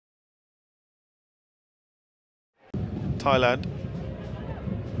Thailand.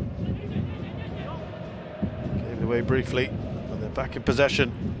 Gave it away briefly, and they're back in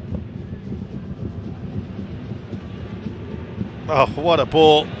possession. Oh, what a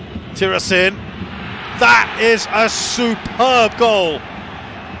ball. Teerasil. That is a superb goal.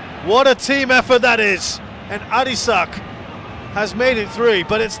 What a team effort that is. And 𝗗𝗃𝗃 has made it 3,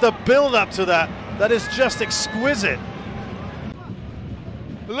 but it's the build-up to that that is just exquisite.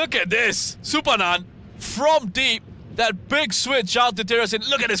 Look at this. Supanan from deep. That big switch out to Teerasil.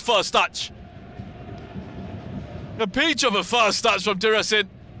 Look at his first touch. A peach of a first touch from Teerasil.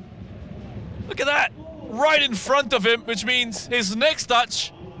 Look at that. Right in front of him, which means his next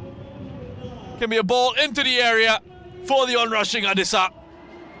touch can be a ball into the area for the onrushing 𝗗𝗃𝗃.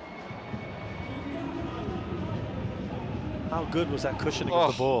 How good was that cushioning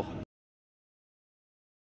of the ball?